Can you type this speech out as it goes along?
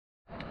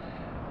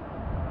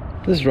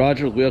This is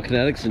Roger with Wheel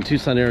Kinetics in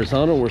Tucson,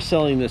 Arizona. We're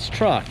selling this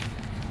truck.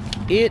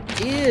 It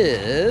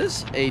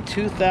is a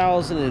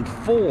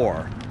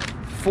 2004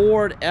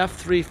 Ford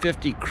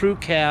F350 crew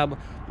cab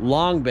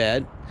long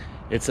bed.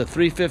 It's a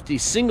 350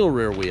 single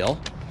rear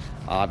wheel,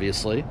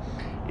 obviously.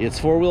 It's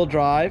four-wheel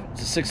drive.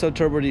 It's a 6.0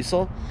 turbo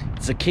diesel.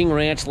 It's a King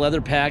Ranch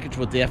leather package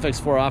with the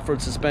FX4 off-road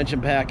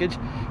suspension package.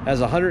 Has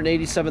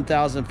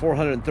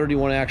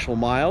 187,431 actual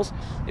miles.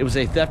 It was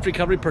a theft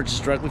recovery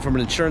purchased directly from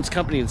an insurance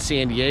company in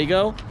San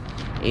Diego.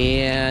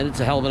 And it's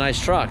a hell of a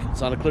nice truck.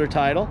 It's on a clear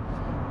title.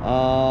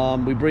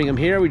 We bring them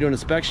here, we do an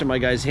inspection. My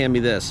guys hand me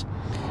this.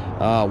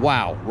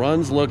 Wow,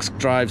 runs, looks,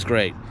 drives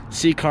great.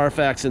 See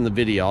Carfax in the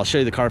video. I'll show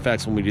you the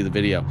Carfax when we do the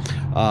video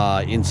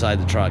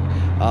inside the truck.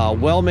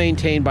 Well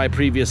maintained by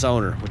previous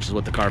owner, which is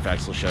what the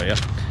Carfax will show you.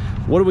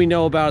 What do we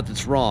know about it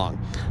that's wrong?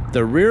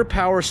 The rear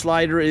power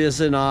slider is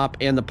an op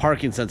and the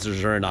parking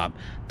sensors are an op.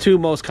 Two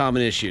most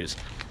common issues.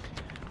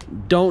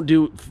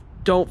 Don't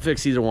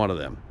fix either one of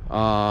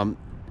them.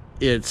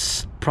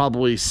 It's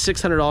probably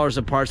 $600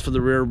 of parts for the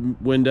rear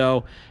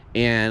window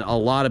and a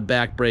lot of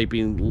back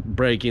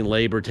braking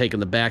labor, taking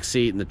the back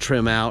seat and the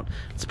trim out.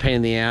 It's a pain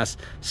in the ass.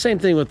 Same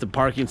thing with the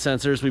parking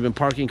sensors. We've been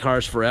parking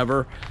cars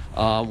forever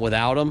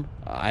without them.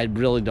 I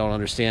really don't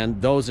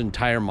understand. Those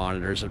entire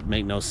monitors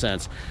make no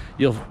sense.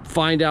 You'll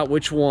find out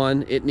which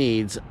one it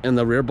needs in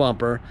the rear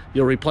bumper.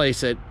 You'll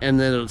replace it and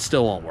then it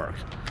still won't work.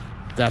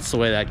 That's the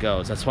way that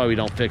goes. That's why we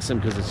don't fix them,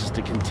 because it's just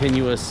a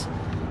continuous,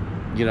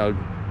 you know,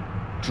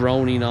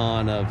 droning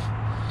on of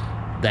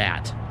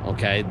that.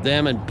 Okay,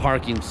 them and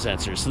parking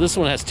sensors. So this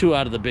one has 2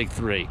 out of the big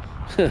 3.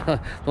 The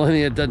only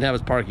thing it doesn't have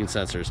is parking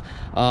sensors.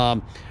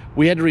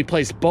 We had to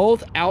replace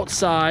both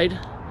outside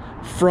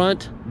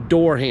front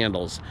door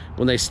handles.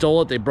 When they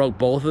stole it, they broke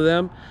both of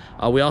them.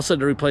 We also had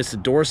to replace the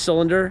door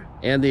cylinder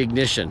and the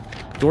ignition.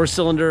 Door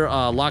cylinder,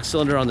 lock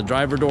cylinder on the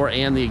driver door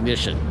and the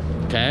ignition.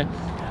 Okay,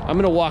 I'm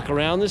gonna walk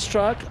around this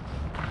truck.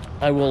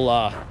 I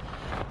will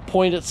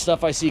point at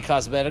stuff I see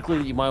cosmetically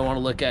that you might want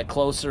to look at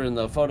closer in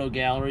the photo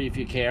gallery if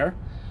you care.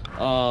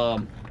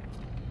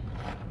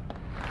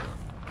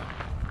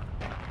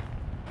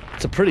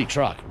 It's a pretty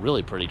truck,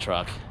 really pretty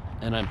truck,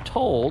 and I'm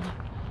told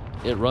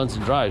it runs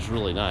and drives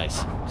really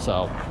nice,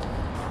 so,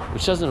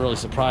 which doesn't really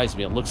surprise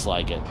me. It looks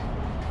like it.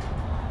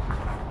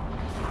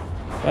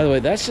 By the way,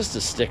 that's just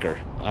a sticker.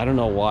 I don't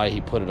know why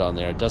he put it on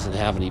there. It doesn't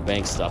have any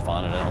bank stuff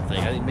on it, I don't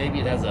think. I think maybe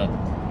it has a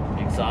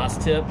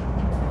exhaust tip.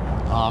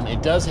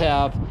 It does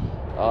have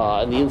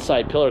in the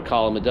inside pillar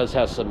column, it does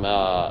have some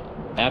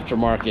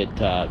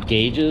aftermarket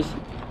gauges,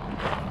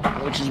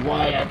 which is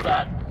why I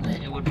thought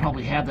it would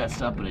probably have that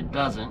stuff, but it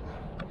doesn't.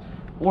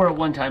 Or at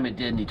one time it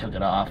did and he took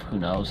it off, who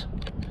knows.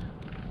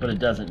 But it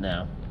doesn't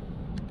now.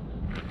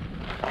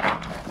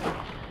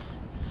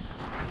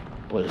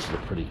 Boy, this is a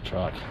pretty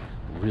truck.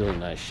 Really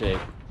nice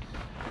shape.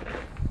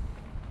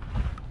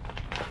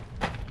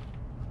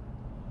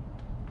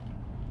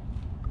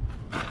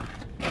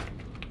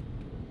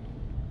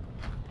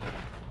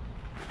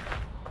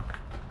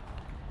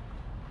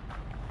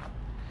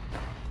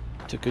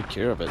 Took good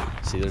care of it.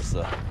 See, there's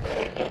the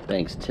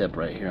Banks tip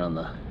right here on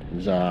the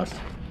exhaust.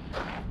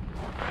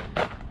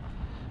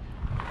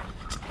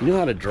 He knew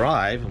how to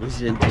drive. At least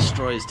he didn't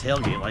destroy his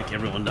tailgate like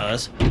everyone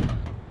does.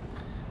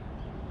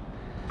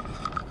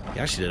 He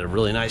actually did a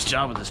really nice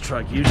job with this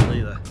truck.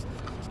 Usually the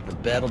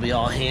bed will be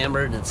all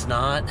hammered and it's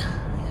not.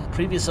 Yeah,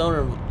 previous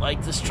owner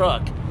liked this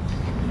truck.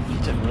 He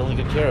took really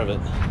good care of it.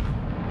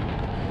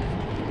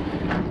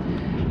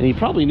 And he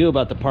probably knew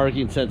about the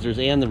parking sensors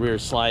and the rear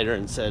slider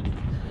and said,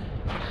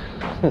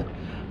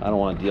 I don't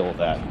want to deal with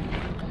that.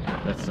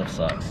 That stuff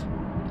sucks.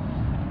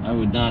 I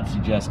would not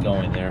suggest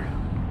going there.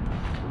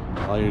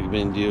 All you're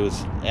going to do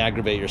is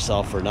aggravate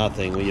yourself for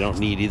nothing when you don't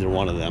need either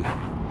one of them.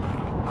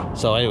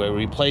 So anyway,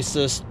 we replace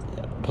this,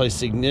 replace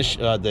the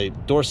ignition, the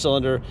door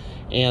cylinder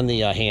and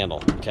the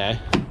handle, okay?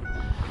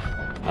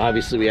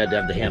 Obviously we had to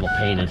have the handle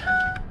painted.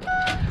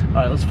 All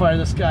right, let's fire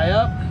this guy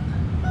up.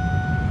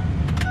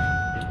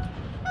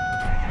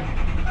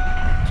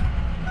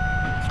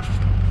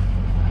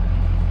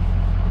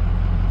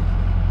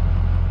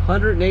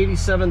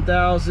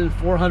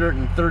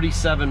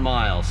 $187,437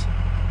 miles.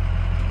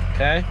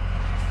 Okay.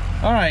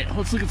 All right,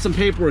 let's look at some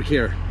paperwork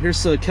here.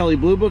 Here's the Kelly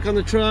Blue Book on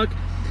the truck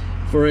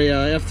for a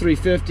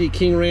F350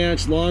 King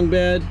Ranch long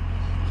bed,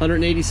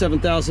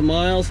 187,000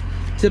 miles.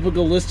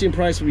 Typical listing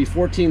price would be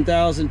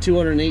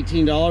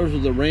 $14,218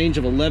 with a range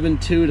of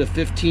 11.2 to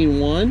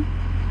 15.1.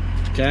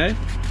 Okay.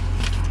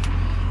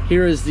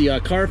 Here is the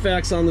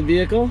Carfax on the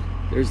vehicle.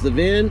 There's the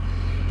VIN.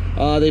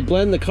 They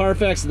blend the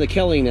Carfax and the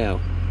Kelly now.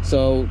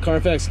 So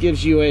Carfax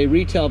gives you a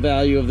retail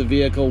value of the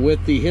vehicle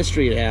with the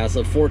history it has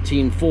of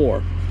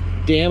 $14,400.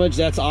 Damage,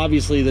 that's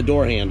obviously the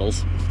door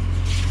handles.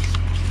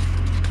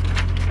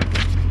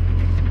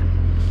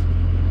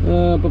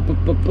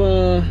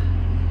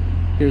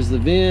 Here's the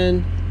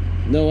VIN.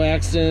 No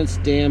accidents,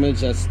 damage,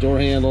 that's door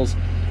handles.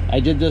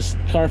 I did this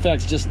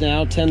Carfax just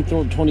now,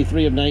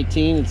 10/23 of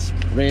 19. It's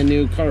brand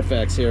new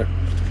Carfax here.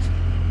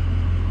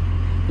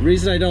 The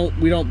reason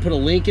we don't put a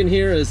link in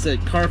here is that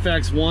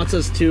Carfax wants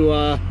us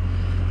to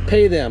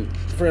pay them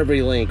for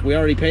every link. We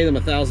already pay them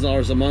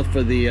 $1,000 a month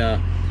for the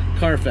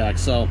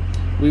Carfax, so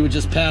we would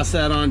just pass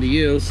that on to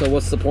you. So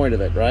what's the point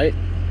of it, right?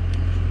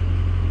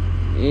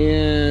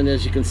 And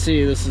as you can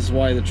see, this is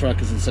why the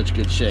truck is in such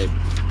good shape.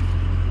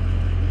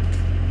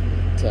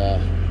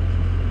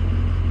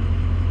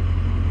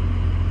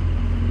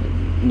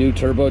 New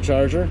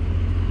turbocharger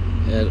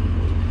at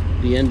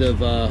the end of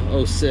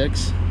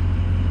 06.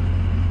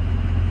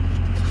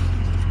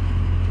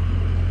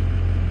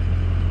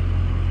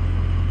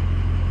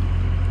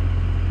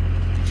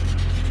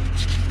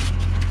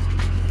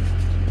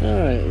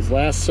 Alright, his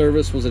last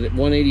service was at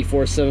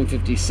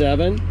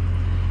 184,757.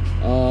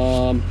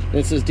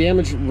 It says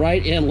damage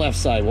right and left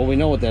side. Well, we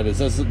know what that is.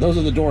 Those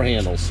are the door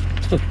handles.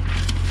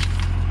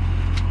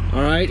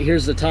 Alright,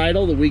 here's the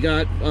title that we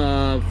got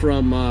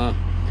from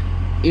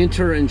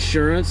Inter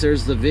Insurance.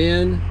 There's the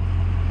VIN.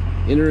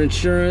 Inter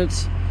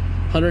Insurance,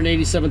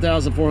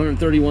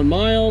 187,431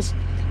 miles,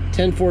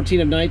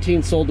 10/14 of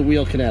 19, sold to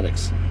Wheel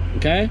Kinetics.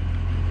 Okay,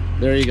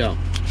 there you go.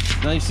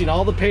 Now you've seen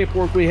all the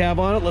paperwork we have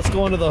on it. Let's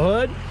go under the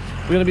hood.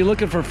 We're going to be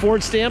looking for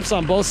Ford stamps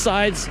on both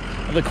sides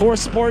of the core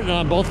support and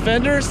on both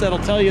fenders. That'll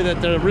tell you that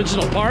they're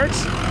original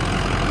parts.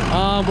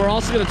 We're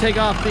also going to take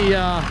off the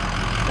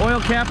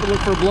oil cap and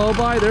look for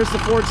blow-by. There's the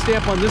Ford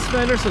stamp on this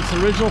fender, so it's the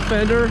original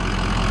fender.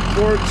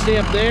 Ford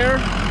stamp there.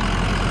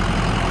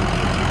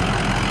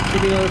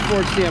 Give me another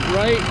Ford stamp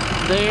right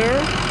there.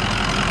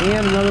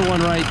 And another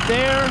one right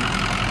there.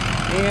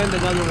 And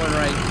another one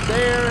right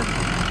there.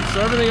 So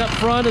everything up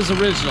front is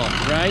original,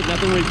 right?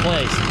 Nothing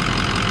replaced.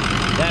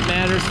 That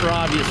matters for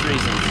obvious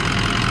reasons.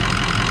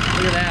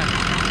 Look at that.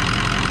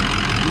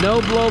 No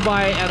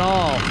blow-by at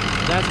all.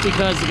 That's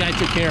because the guy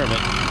took care of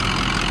it.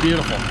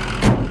 Beautiful.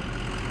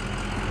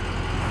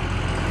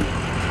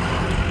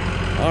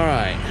 All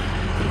right.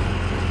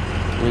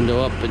 Window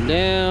up and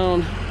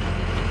down.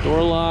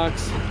 Door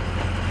locks.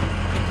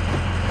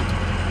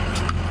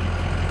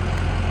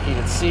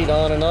 Heated seat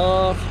on and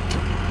off.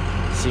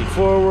 Seat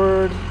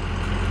forward.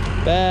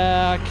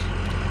 Back.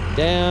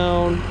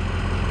 Down.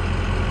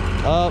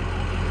 Up.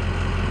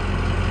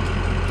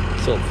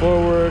 Tilt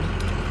forward,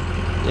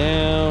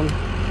 down,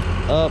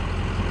 up,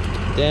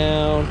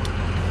 down.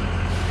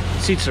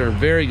 Seats are in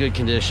very good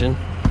condition.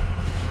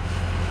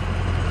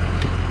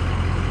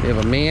 We have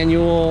a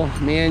manual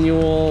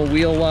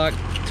wheel lock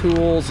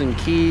tools and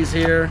keys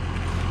here.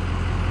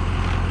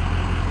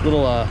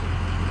 Little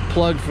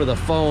plug for the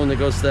phone that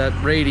goes to that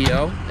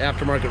radio,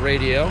 aftermarket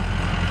radio.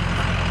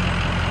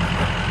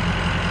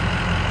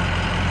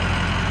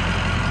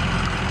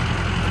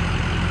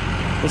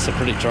 This is a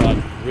pretty truck,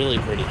 really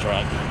pretty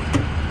truck.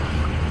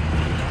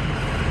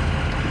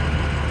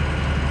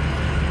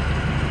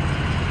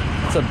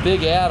 It's a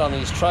big ad on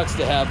these trucks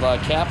to have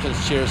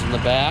captain's chairs in the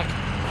back.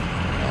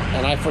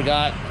 And I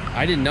forgot,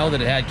 I didn't know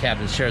that it had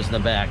captain's chairs in the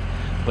back.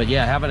 But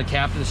yeah, having a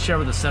captain's chair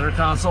with a center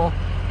console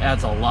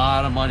adds a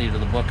lot of money to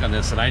the book on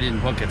this, and I didn't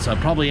book it. So it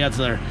probably adds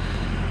another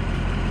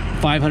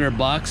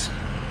 $500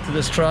 to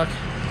this truck,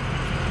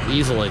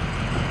 easily.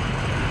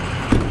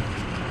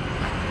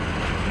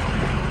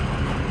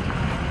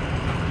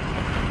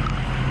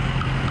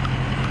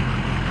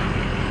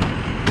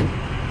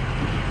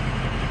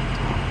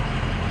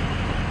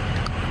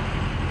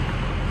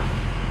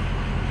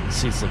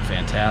 Seats look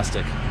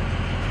fantastic.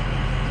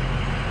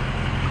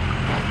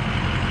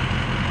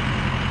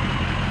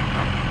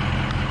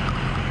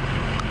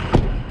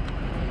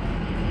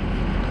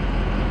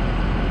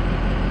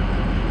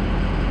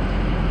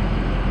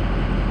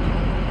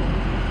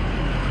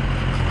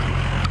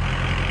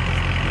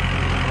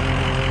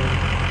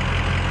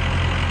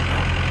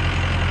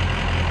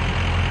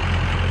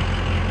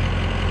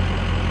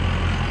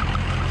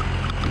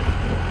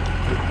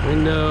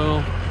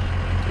 Window,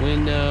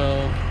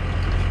 window,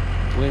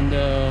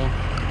 window,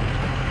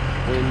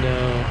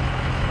 window.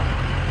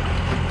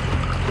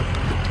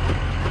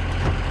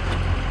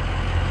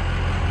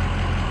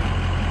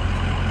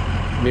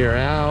 Mirror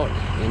out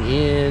and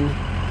in,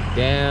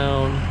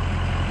 down,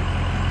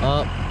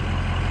 up.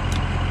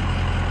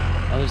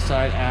 Other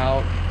side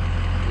out,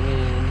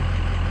 in,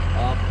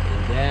 up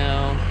and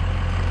down.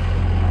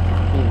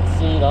 Heated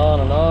seat on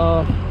and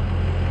off.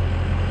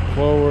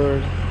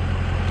 Forward,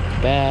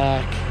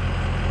 back,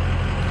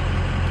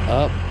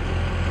 up,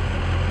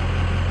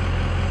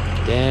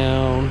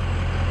 down,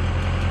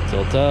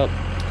 tilt up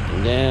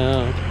and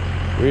down,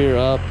 rear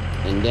up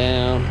and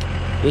down.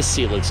 This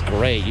seat looks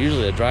great.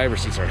 Usually the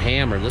driver's seats are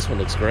hammered. This one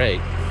looks great.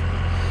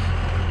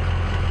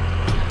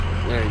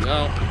 There you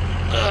go.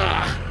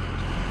 Ugh.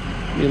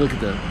 Let me look at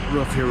the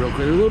roof here real quick.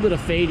 There's a little bit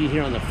of fading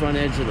here on the front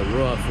edge of the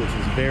roof, which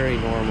is very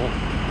normal.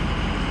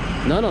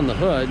 None on the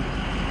hood.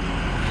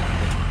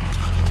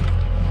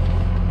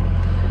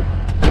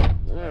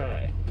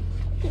 Alright.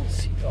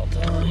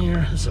 Seatbelt on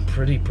here. This is a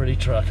pretty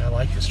truck. I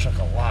like this truck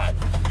a lot.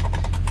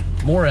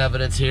 More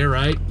evidence here,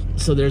 right?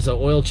 So there's an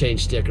oil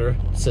change sticker.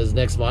 It says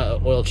next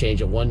oil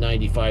change at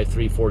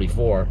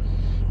 195,344,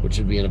 which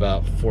would be in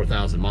about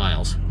 4,000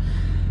 miles.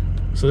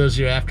 So there's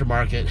your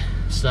aftermarket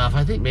stuff.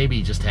 I think maybe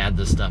he just had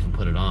this stuff and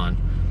put it on.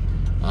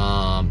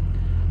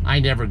 I I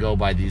never go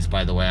by these,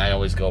 by the way. I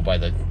always go by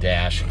the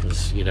dash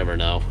because you never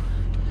know.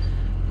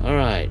 All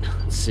right,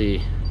 let's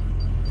see.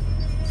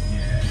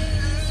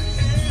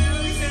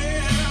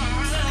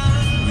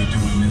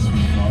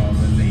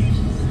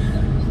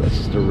 That's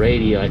just a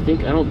radio. I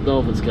don't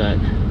know if it's got,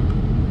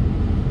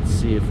 let's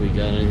see if we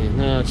got anything.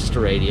 No, it's just a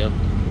radio.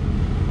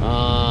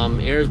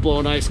 Air's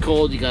blowing ice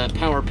cold. You got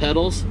power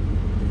pedals,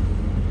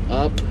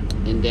 up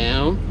and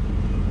down.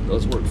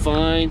 Those work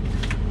fine.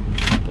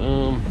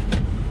 Boom.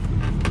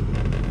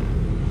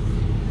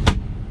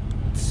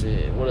 Let's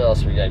see, what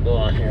else we got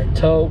going on here?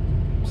 Tow,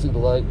 see the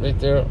light right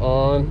there,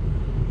 on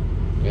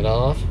and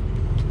off,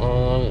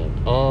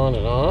 on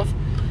and off.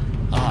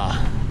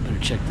 Better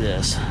check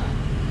this.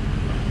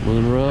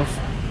 Moonroof.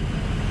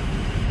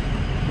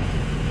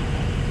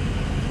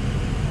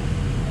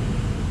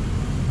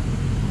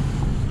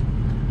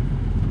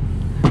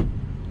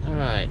 All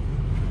right,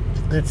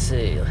 let's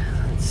see.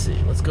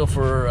 Let's go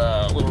for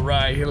a little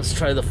ride here. Let's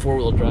try the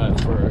four-wheel drive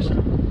first.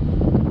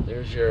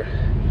 There's your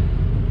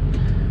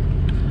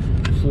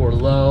for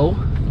low.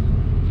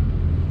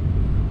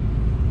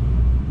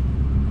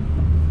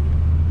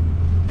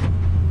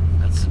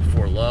 That's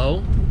for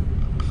low.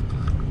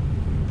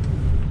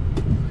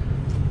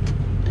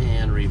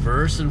 And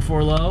reverse and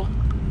for low.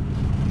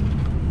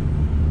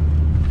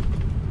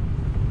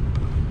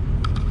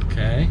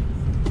 Okay.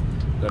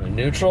 Go to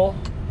neutral.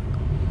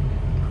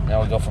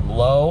 Now we go from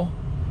low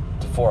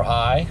to 4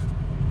 high.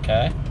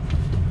 Okay.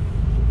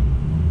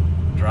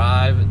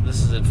 Drive,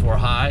 this is in 4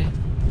 high.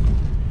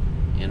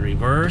 In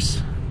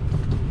reverse.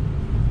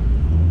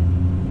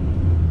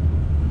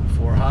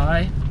 4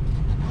 high.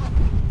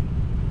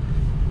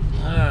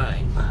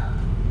 Alright.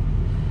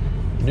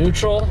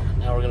 Neutral.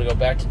 Now we're gonna go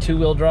back to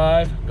 2-wheel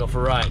drive, go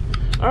for a ride.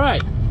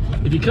 Alright.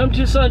 If you come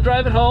Tucson,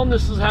 drive it home,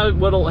 this is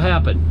what'll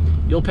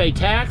happen. You'll pay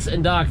tax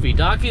and dock fee.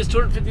 Dock fee is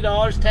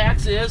 $250.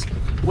 Tax is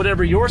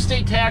whatever your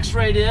state tax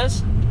rate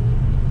is,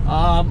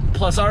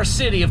 plus our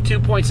city of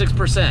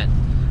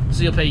 2.6%.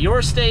 So you'll pay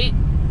your state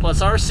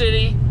plus our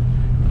city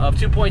of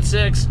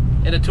 2.6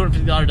 and a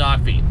 $250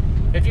 dock fee.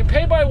 If you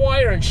pay by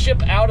wire and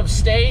ship out of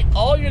state,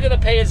 all you're gonna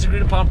pay is the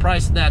agreed upon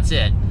price and that's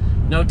it.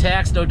 No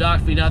tax, no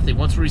dock fee, nothing.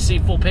 Once we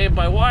receive full payment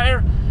by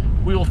wire,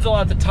 we will fill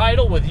out the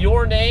title with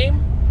your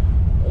name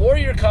or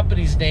your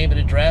company's name and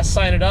address,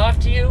 sign it off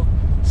to you,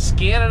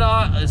 scan it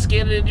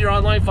into your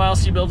online file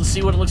so you'll be able to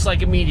see what it looks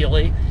like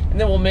immediately, and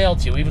then we'll mail it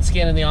to you. Even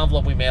scan in the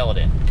envelope, we mail it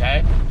in,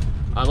 okay?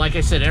 Like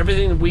I said,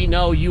 everything that we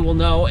know, you will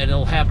know, and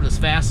it'll happen as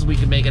fast as we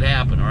can make it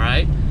happen, all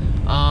right?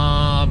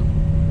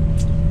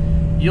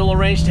 You'll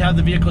arrange to have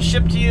the vehicle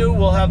shipped to you.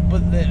 We'll have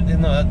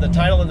the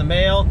title in the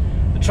mail.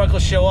 The truck will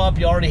show up.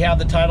 You already have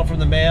the title from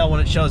the mail. When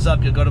it shows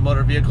up, you'll go to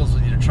Motor Vehicles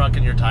with your truck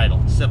and your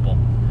title. Simple,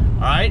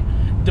 all right?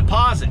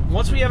 Deposit.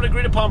 Once we have an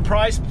agreed upon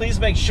price, please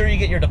make sure you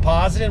get your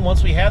deposit in.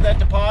 Once we have that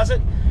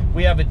deposit,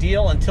 we have a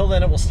deal. Until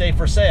then, it will stay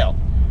for sale.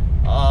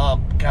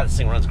 God, this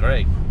thing runs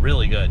great.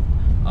 Really good.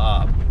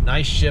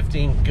 Nice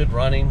shifting, good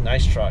running,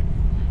 nice truck.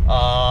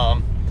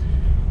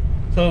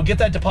 So get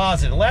that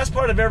deposit. The last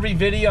part of every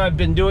video, I've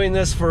been doing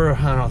this for,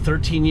 I don't know,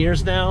 13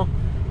 years now.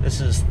 This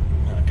is,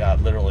 oh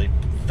God, literally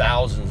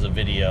thousands of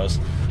videos.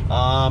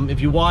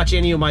 If you watch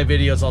any of my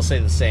videos, I'll say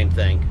the same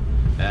thing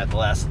at the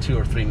last 2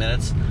 or 3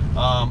 minutes.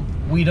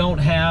 We don't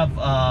have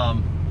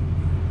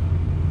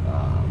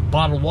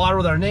bottled water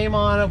with our name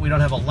on it. We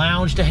don't have a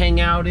lounge to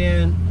hang out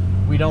in.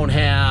 We don't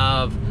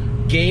have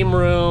game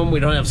room.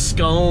 We don't have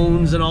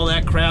scones and all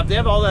that crap. They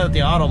have all that at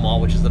the Auto Mall,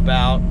 which is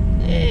about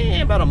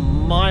a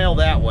mile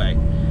that way.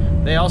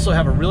 They also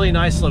have a really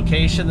nice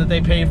location that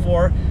they pay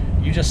for.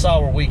 You just saw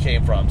where we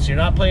came from. So you're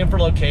not paying for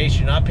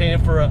location. You're not paying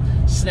for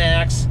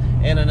snacks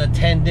and an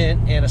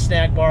attendant and a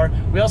snack bar.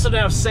 We also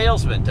don't have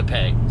salesmen to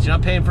pay. So you're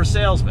not paying for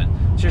salesmen.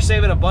 So you're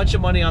saving a bunch of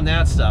money on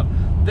that stuff.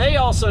 They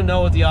also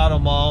know at the Auto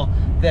Mall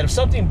that if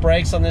something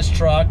breaks on this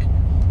truck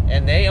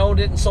and they owned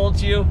it and sold it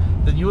to you,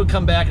 then you would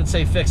come back and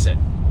say, fix it.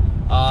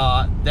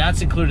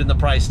 That's included in the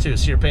price too.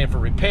 So you're paying for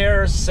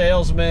repairs,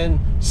 salesmen,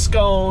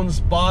 scones,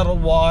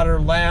 bottled water,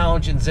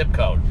 lounge, and zip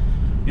code.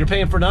 You're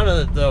paying for none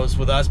of those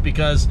with us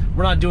because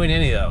we're not doing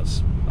any of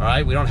those. All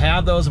right, we don't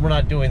have those and we're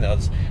not doing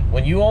those.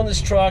 When you own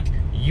this truck,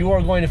 you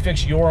are going to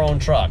fix your own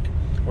truck.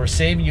 We're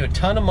saving you a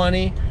ton of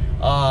money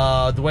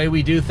the way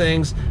we do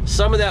things.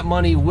 Some of that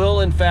money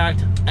will in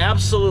fact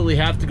absolutely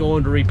have to go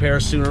into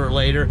repair sooner or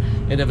later.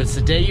 And if it's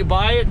the day you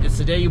buy it, it's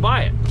the day you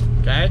buy it,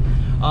 okay?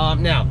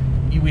 Now,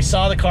 we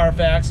saw the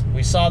Carfax,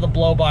 we saw the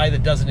blow-by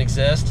that doesn't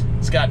exist.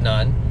 It's got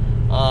none.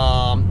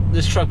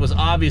 This truck was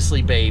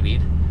obviously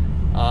babied,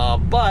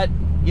 but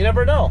you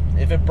never know.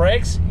 If it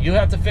breaks, you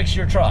have to fix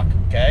your truck,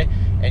 okay?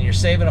 And you're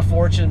saving a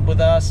fortune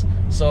with us,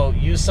 so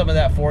use some of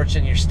that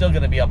fortune. You're still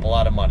gonna be up a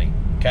lot of money,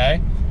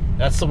 okay?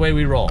 That's the way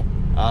we roll.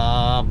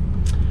 I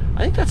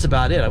think that's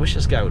about it. I wish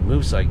this guy would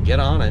move so I could get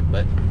on it,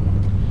 but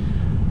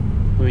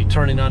we'll be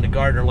turning on to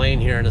Gardner Lane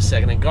here in a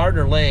second. And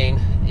Gardner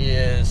Lane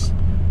is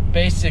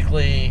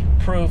basically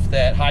proof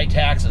that high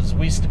taxes,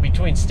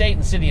 between state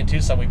and city in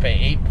Tucson, we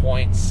pay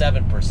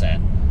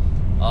 8.7%.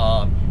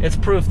 It's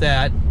proof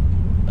that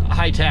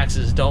high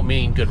taxes don't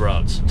mean good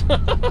roads.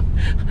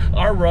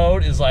 Our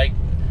road is like,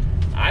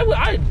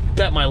 I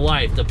bet my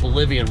life that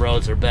Bolivian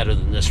roads are better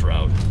than this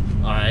road.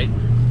 All right,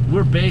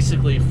 we're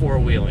basically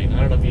four-wheeling.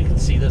 I don't know if you can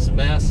see this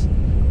mess,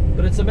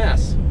 but it's a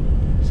mess.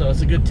 So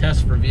it's a good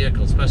test for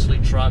vehicles, especially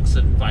trucks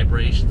and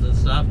vibrations and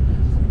stuff,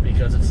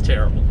 because it's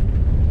terrible.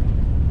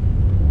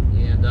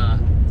 And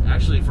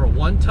actually, for a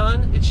 1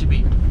 ton, it should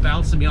be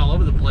bouncing me all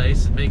over the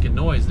place and making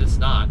noise. It's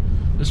not.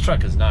 This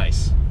truck is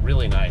nice,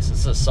 really nice.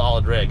 It's a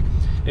solid rig.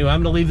 Anyway,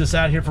 I'm gonna leave this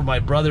out here for my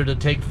brother to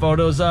take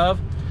photos of.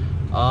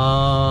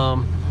 I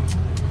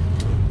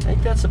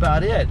think that's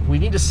about it. We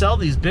need to sell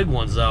these big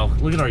ones though.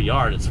 Look at our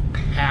yard, it's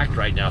packed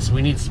right now, so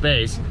we need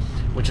space,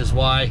 which is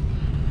why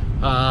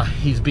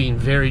he's being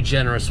very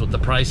generous with the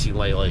pricing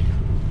lately.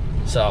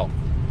 So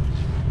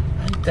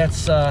I think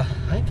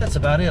that's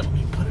about it. Let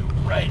me put it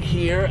right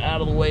here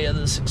out of the way of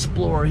this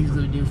Explorer he's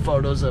gonna do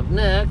photos of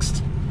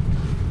next.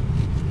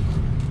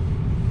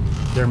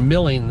 They're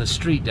milling the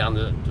street down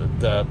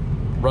the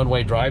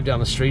runway drive down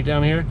the street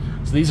down here.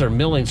 So these are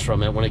millings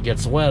from it. When it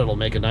gets wet, it'll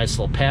make a nice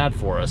little pad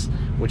for us,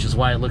 which is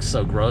why it looks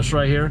so gross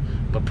right here.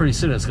 But pretty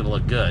soon it's gonna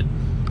look good,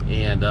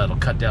 and it'll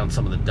cut down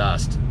some of the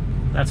dust.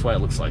 That's why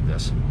it looks like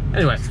this.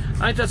 Anyway,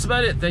 I think that's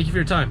about it. Thank you for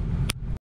your time.